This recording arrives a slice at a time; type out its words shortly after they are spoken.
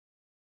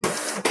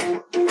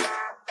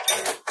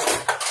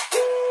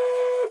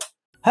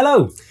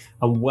Hello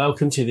and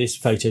welcome to this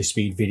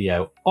Fotospeed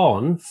video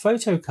on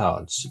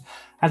photocards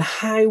and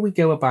how we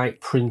go about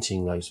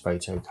printing those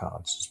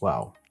photocards as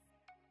well.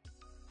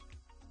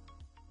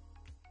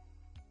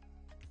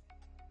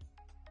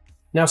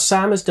 Now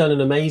Sam has done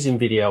an amazing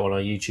video on our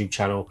YouTube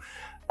channel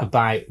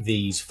about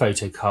these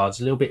photocards,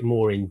 a little bit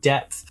more in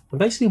depth and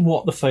basically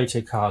what the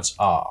photocards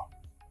are.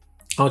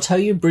 I'll tell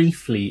you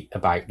briefly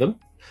about them.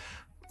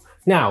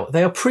 Now,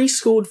 they are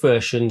pre-scored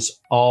versions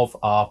of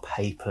our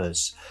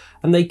papers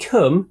and they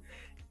come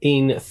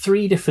in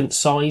 3 different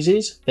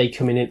sizes. They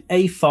come in an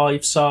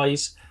A5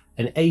 size,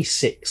 an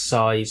A6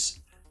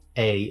 size,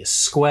 a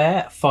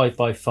square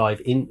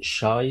 5x5 inch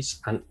size,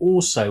 and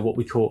also what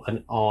we call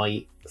an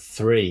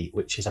I3,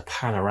 which is a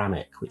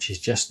panoramic, which is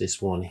just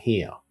this one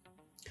here.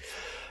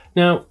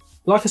 Now,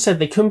 like I said,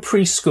 they come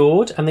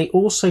pre-scored and they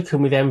also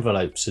come with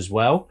envelopes as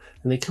well.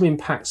 And they come in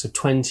packs of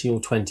 20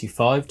 or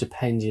 25,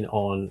 depending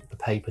on the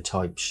paper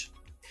types.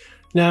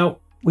 Now,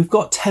 we've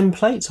got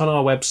templates on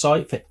our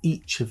website for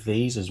each of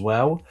these as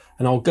well.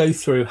 And I'll go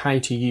through how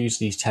to use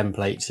these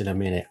templates in a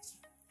minute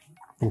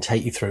and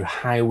take you through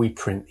how we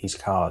print these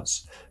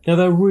cards. Now,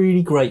 they're a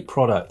really great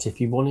product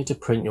if you wanted to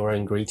print your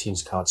own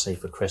greetings card, say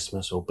for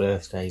Christmas or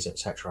birthdays,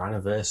 etc.,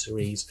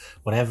 anniversaries,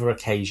 whatever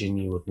occasion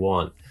you would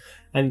want.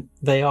 And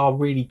they are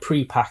really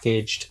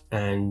pre-packaged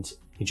and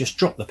you just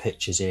drop the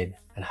pictures in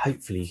and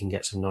hopefully you can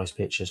get some nice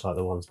pictures like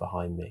the ones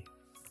behind me.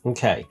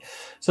 Okay,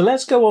 so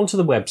let's go onto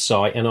the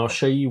website and I'll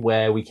show you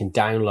where we can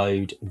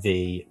download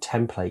the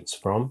templates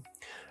from.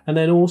 And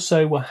then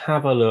also we'll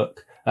have a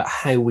look at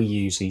how we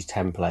use these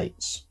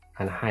templates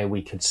and how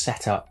we could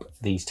set up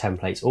these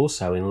templates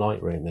also in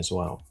Lightroom as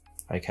well.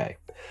 Okay,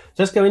 so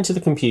let's go into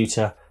the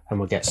computer and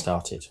we'll get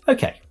started.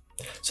 Okay.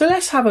 So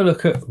let's have a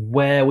look at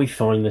where we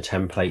find the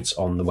templates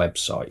on the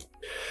website.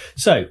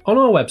 So on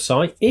our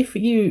website, if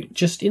you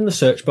just in the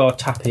search bar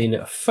tap in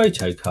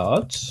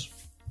Fotocards,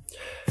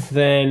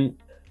 then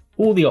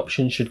all the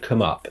options should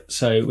come up.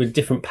 So with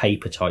different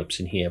paper types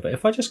in here, but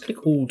if I just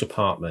click all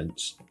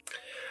departments,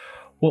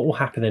 what will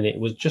happen then, it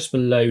will just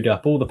load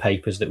up all the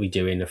papers that we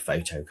do in a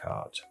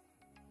photocard.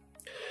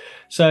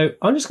 So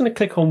I'm just going to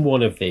click on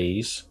one of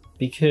these,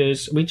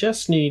 because we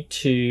just need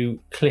to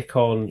click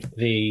on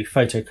the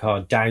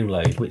photocard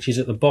download, which is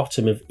at the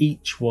bottom of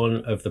each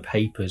one of the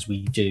papers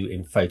we do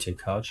in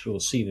photocards. You'll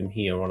see them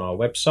here on our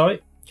website.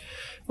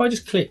 If I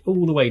just click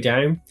all the way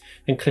down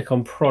and click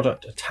on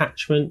product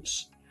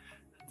attachments,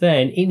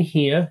 then in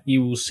here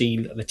you will see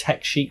the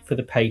text sheet for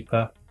the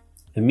paper,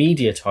 the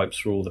media types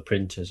for all the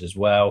printers as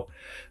well,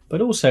 but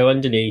also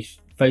underneath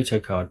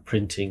photocard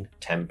printing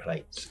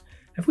templates.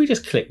 If we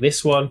just click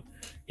this one,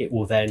 it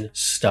will then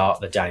start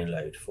the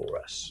download for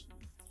us.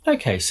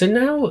 Okay, so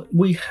now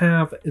we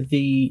have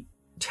the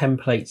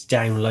templates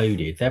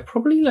downloaded. They're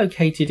probably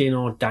located in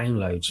our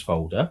downloads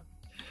folder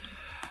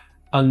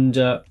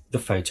under the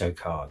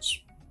photocards.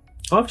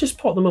 I've just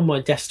put them on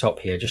my desktop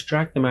here, just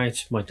dragged them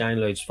out of my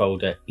downloads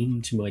folder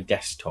into my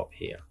desktop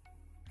here.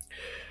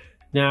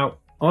 Now,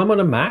 I'm on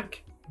a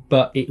Mac,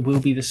 but it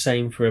will be the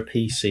same for a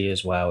PC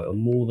as well. It'll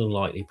more than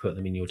likely put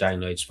them in your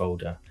downloads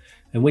folder.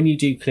 And when you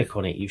do click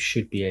on it, you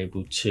should be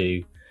able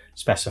to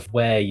specify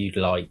where you'd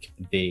like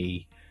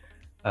the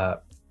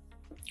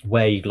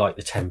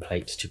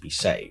templates to be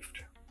saved.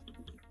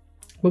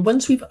 But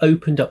once we've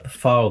opened up the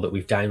file that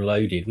we've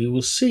downloaded, we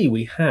will see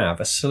we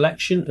have a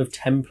selection of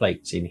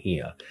templates in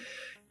here,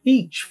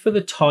 each for the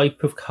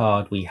type of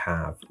card we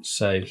have.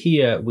 So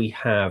here we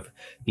have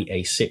the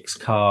A6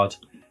 card,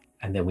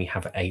 and then we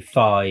have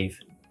A5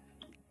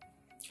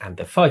 and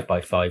the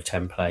 5x5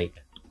 template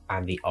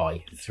and the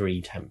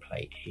I3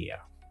 template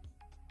here.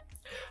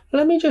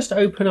 Let me just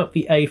open up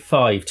the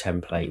A5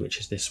 template, which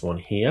is this one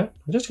here.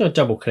 I'm just going to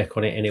double click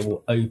on it and it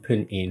will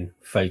open in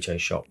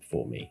Photoshop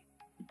for me.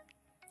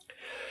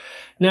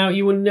 Now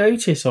you will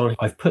notice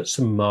I've put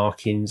some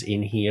markings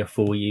in here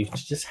for you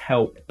to just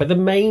help. But the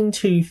main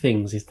 2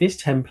 things is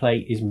this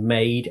template is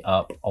made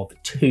up of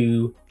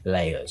 2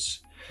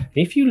 layers. And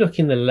if you look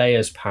in the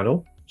layers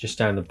panel, just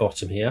down the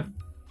bottom here,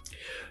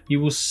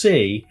 you will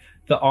see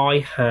that I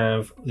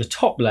have the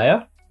top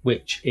layer,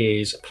 which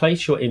is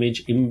place your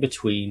image in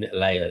between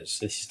layers.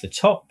 This is the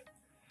top,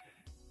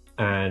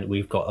 and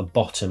we've got a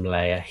bottom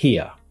layer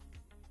here.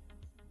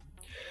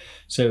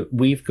 So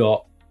we've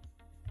got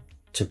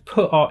to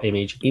put our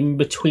image in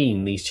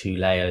between these 2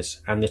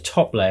 layers, and the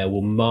top layer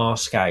will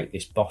mask out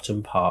this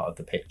bottom part of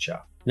the picture.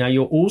 Now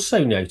you'll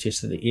also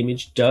notice that the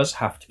image does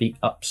have to be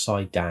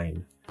upside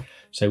down.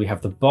 So we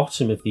have the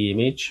bottom of the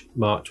image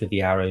marked with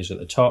the arrows at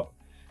the top,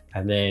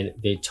 and then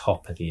the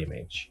top of the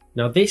image.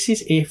 Now this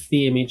is if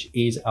the image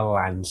is a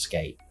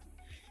landscape.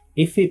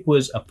 If it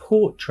was a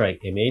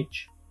portrait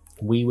image,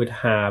 we would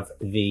have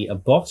the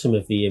bottom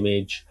of the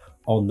image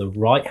on the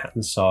right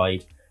hand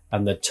side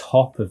and the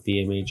top of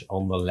the image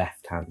on the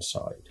left hand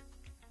side.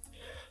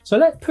 So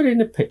let's put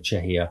in a picture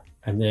here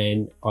and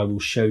then I will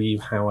show you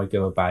how I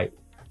go about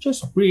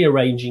just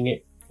rearranging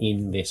it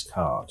in this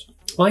card.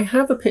 I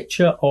have a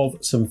picture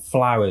of some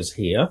flowers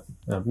here,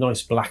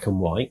 nice black and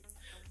white.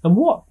 And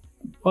what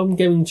I'm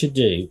going to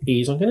do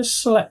is I'm going to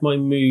select my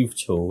move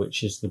tool,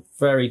 which is the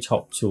very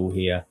top tool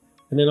here.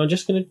 And then I'm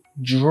just going to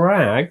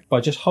drag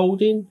by just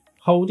holding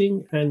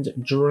and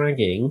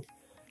dragging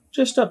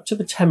just up to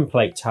the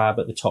template tab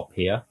at the top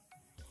here.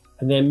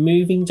 And then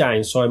moving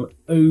down so I'm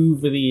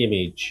over the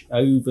image,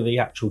 over the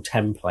actual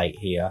template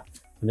here.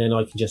 And then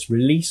I can just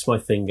release my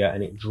finger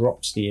and it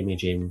drops the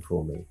image in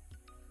for me.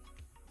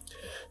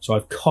 So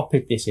I've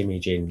copied this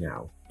image in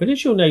now. But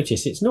as you'll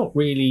notice, it's not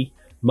really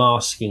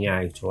masking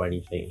out or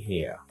anything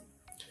here.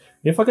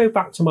 And if I go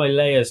back to my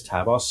layers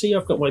tab, I'll see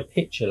I've got my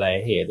picture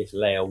layer here, this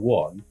layer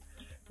 1.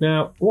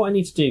 Now, what I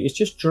need to do is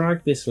just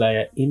drag this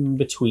layer in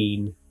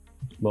between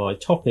my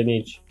top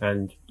image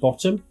and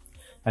bottom.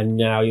 And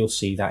now you'll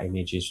see that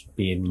image is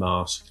being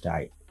masked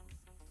out.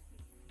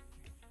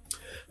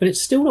 But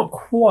it's still not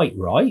quite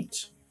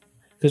right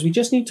because we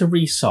just need to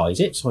resize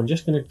it. So I'm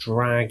just going to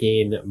drag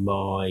in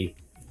my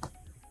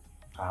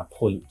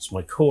points,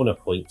 my corner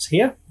points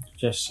here,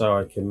 just so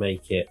I can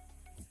make it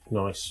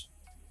nice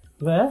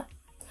there.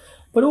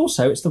 But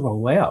also it's the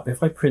wrong way up.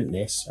 If I print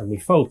this and we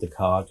fold the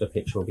card, the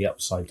picture will be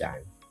upside down.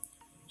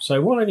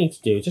 So what I need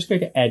to do is just go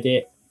to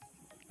edit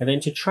and then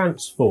to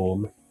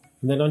transform.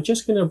 And then I'm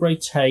just going to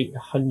rotate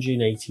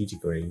 180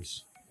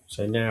 degrees.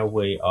 So now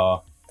we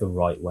are the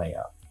right way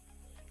up.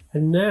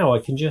 And now I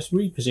can just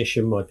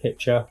reposition my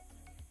picture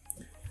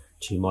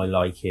to my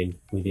liking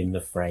within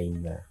the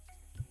frame there.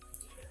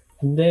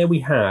 And there we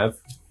have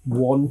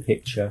one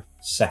picture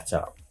set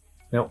up.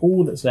 Now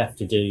all that's left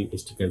to do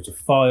is to go to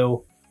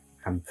File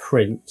and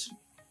Print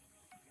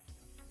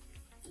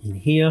in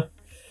here.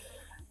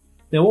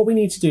 Now what we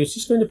need to do is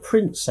just go into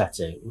Print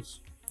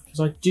Settings, because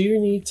I do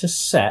need to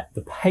set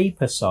the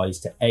paper size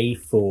to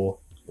A4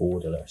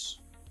 borderless.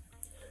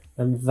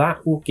 And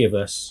that will give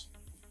us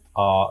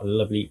our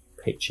lovely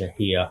picture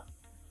here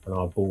and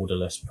our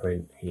borderless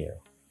print here.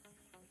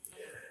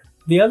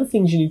 The other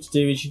things you need to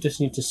do is you just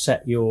need to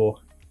set your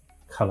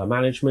color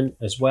management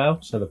as well.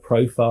 So the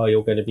profile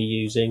you're going to be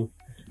using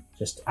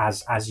just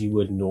as you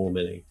would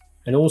normally.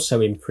 And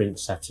also in print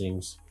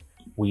settings,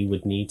 we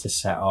would need to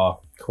set our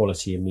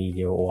quality of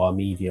media or our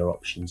media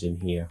options in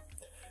here,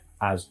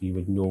 as you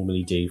would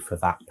normally do for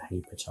that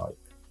paper type.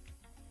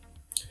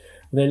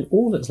 And then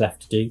all that's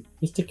left to do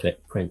is to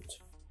click print.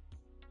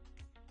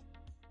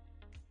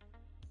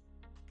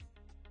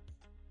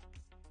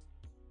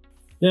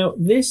 Now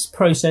this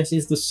process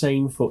is the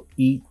same for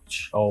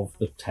each of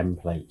the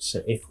templates.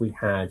 So if we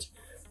had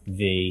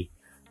the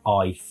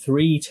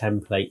i3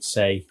 template,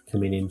 say,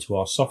 coming into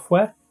our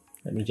software,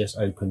 let me just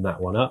open that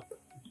one up,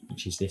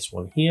 which is this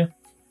one here.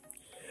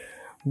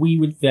 We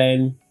would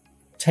then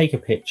take a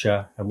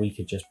picture and we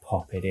could just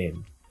pop it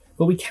in.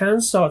 But we can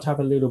start to have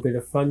a little bit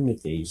of fun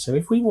with these. So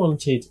if we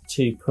wanted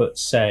to put,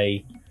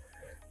 say,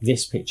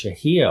 this picture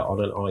here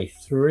on an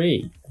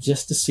i3,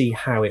 just to see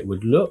how it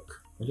would look,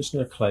 I'm just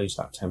going to close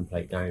that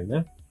template down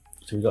there.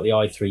 So we've got the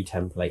i3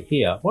 template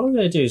here. What I'm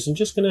going to do is I'm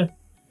just going to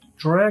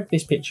drag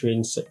this picture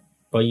in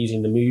by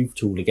using the move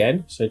tool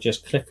again. So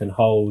just click and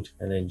hold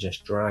and then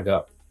just drag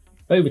up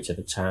over to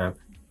the tab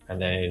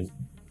and then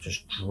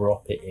just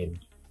drop it in.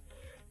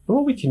 And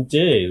what we can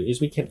do is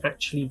we can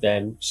actually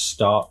then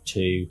start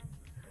to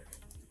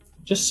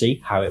just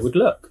see how it would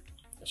look.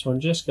 So I'm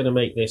just going to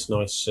make this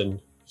nice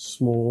and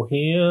small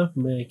here,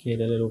 make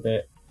it a little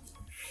bit.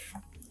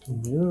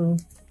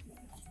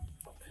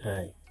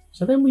 Okay,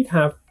 so then we'd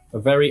have a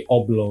very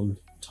oblong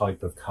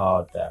type of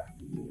card there.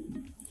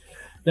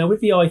 Now with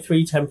the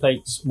i3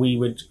 templates, we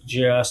would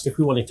just, if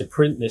we wanted to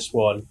print this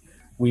one,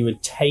 we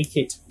would take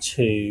it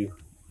to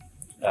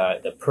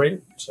the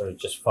print, so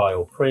just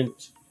File,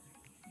 Print,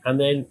 and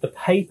then the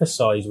paper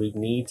size we'd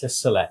need to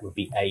select would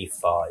be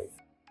A5.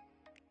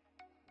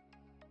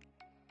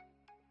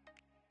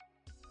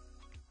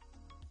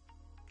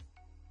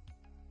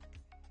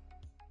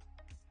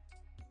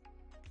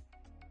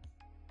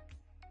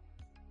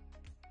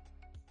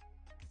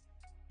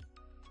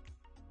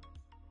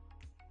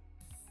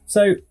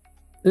 So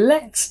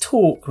let's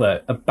talk though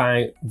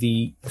about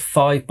the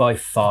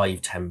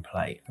 5x5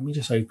 template. Let me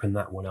just open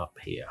that one up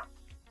here.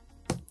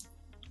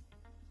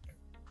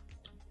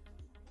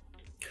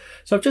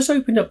 So I've just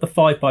opened up the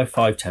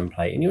 5x5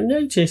 template and you'll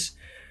notice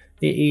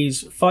it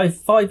is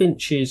 5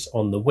 inches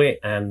on the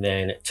width and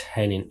then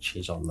 10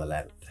 inches on the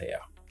length here.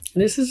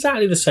 And it's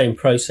exactly the same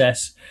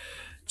process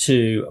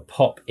to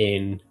pop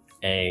in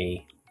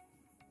a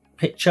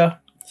picture.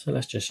 So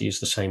let's just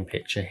use the same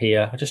picture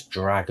here. I just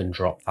drag and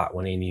drop that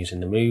one in using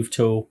the move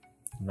tool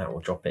and that will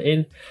drop it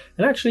in.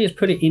 And actually it's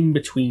put it in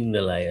between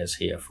the layers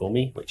here for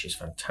me, which is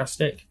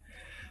fantastic.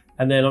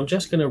 And then I'm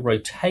just going to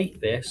rotate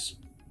this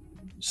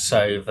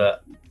so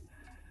that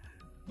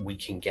we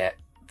can get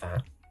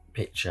that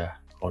picture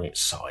on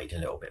its side a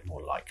little bit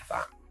more like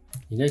that.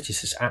 You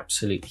notice it's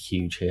absolutely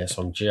huge here.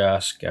 So I'm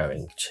just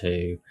going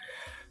to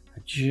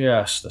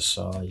adjust the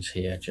size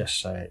here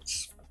just so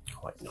it's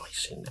quite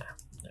nice in there.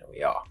 There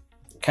we are.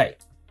 Okay,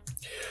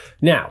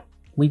 now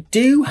we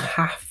do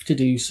have to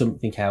do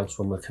something else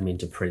when we're coming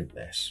to print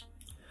this.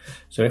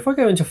 So if I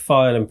go into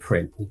File and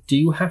Print, we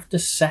do have to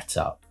set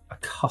up a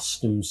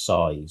custom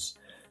size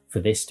for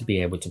this to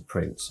be able to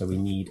print. So we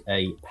need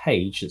a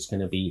page that's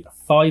going to be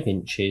 5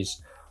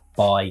 inches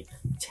by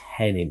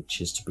 10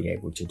 inches to be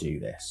able to do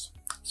this.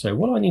 So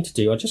what I need to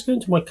do, I'll just go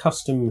into my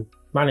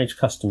manage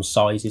custom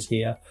sizes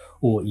here,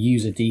 or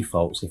user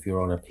defaults if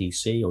you're on a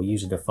PC, or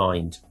user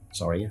defined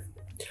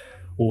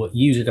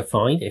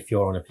if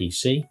you're on a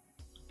PC.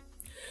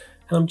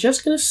 And I'm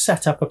just going to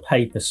set up a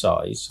paper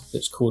size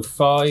that's called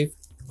 5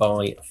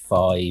 by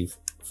 5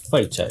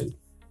 photo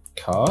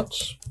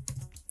cards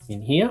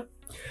in here.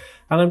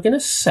 And I'm going to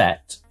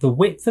set the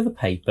width of the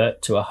paper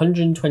to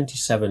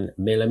 127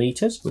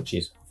 millimeters, which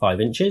is 5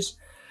 inches,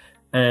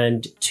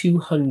 and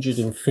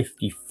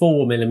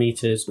 254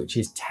 millimeters, which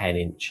is 10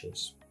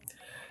 inches.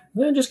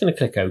 And then I'm just going to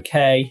click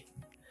OK.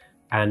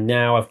 And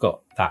now I've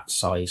got that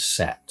size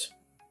set.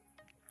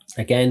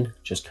 Again,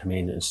 just come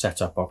in and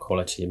set up our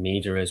quality of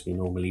media as we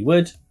normally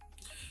would.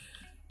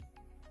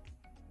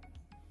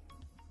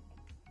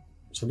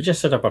 So we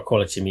just set up our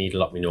quality media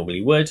like we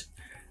normally would.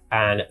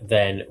 And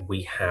then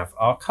we have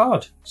our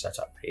card set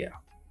up here.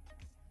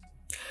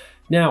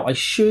 Now I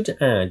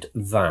should add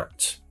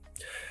that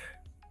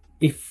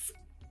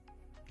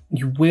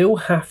you will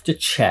have to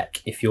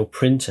check if your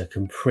printer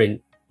can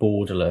print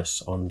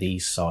borderless on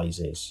these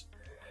sizes.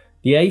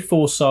 The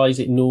A4 size,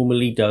 it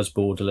normally does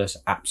borderless,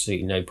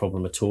 absolutely no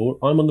problem at all.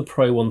 I'm on the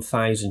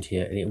Pro1000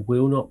 here and it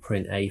will not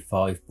print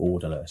A5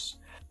 borderless.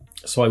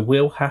 So I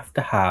will have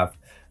to have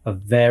a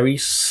very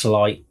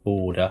slight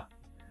border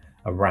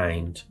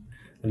around.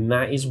 And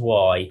that is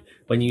why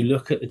when you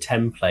look at the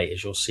template,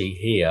 as you'll see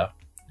here,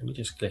 let me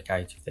just click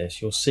out of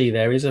this, you'll see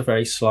there is a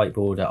very slight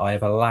border. I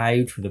have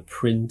allowed for the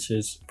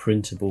printer's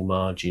printable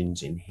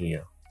margins in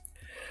here.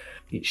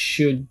 It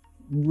should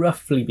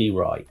roughly be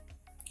right,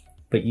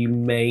 but you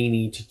may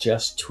need to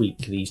just tweak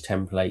these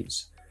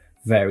templates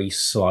very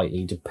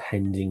slightly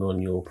depending on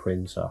your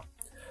printer.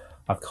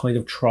 I've kind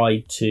of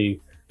tried to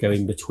go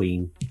in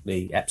between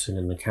the Epson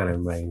and the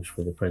Canon range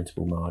for the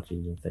printable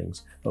margins and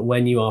things. But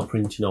when you are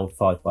printing on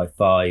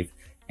 5x5,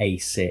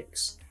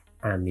 A6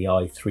 and the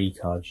i3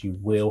 cards, you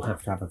will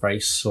have to have a very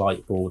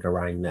slight border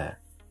around there.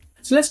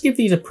 So let's give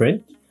these a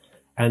print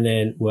and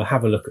then we'll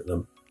have a look at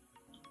them.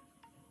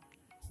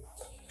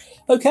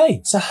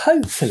 Okay, so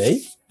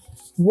hopefully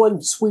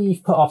once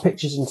we've put our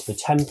pictures into the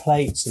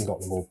templates and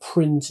got them all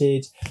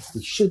printed,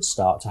 we should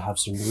start to have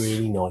some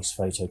really nice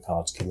photo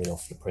cards coming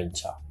off the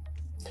printer.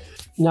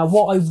 Now,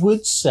 what I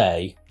would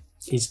say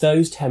is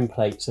those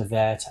templates are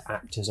there to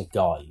act as a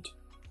guide.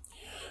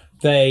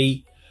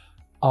 They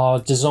are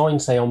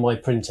designed, say, on my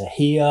printer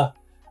here,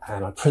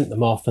 and I print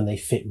them off and they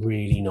fit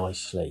really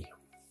nicely.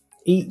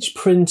 Each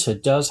printer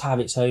does have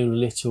its own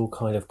little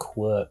kind of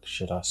quirk,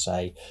 should I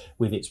say,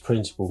 with its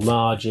printable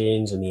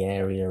margins and the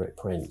area it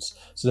prints.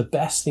 So the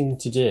best thing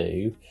to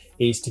do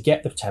is to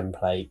get the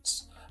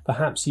templates,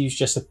 perhaps use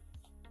just a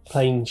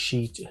plain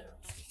sheet.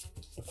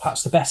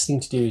 Perhaps the best thing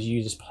to do is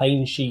use this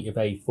plain sheet of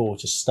A4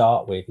 to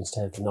start with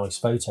instead of the nice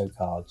photo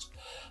cards,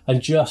 and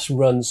just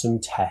run some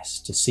tests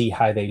to see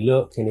how they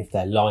look and if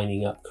they're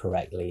lining up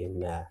correctly in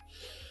there.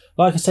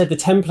 Like I said, the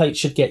template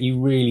should get you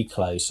really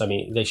close. I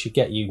mean, they should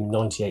get you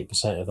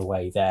 98% of the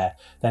way there.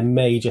 There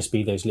may just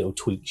be those little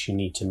tweaks you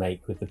need to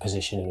make with the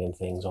positioning and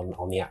things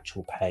on the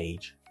actual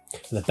page.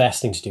 And the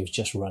best thing to do is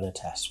just run a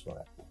test for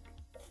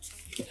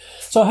it.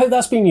 So I hope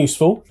that's been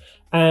useful,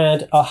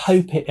 and I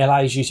hope it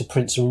allows you to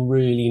print some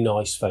really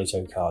nice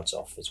photo cards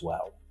off as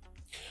well.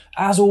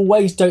 As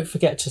always, don't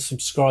forget to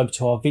subscribe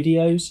to our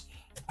videos,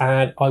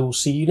 and I will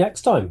see you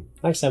next time.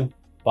 Thanks then.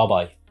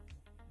 Bye-bye.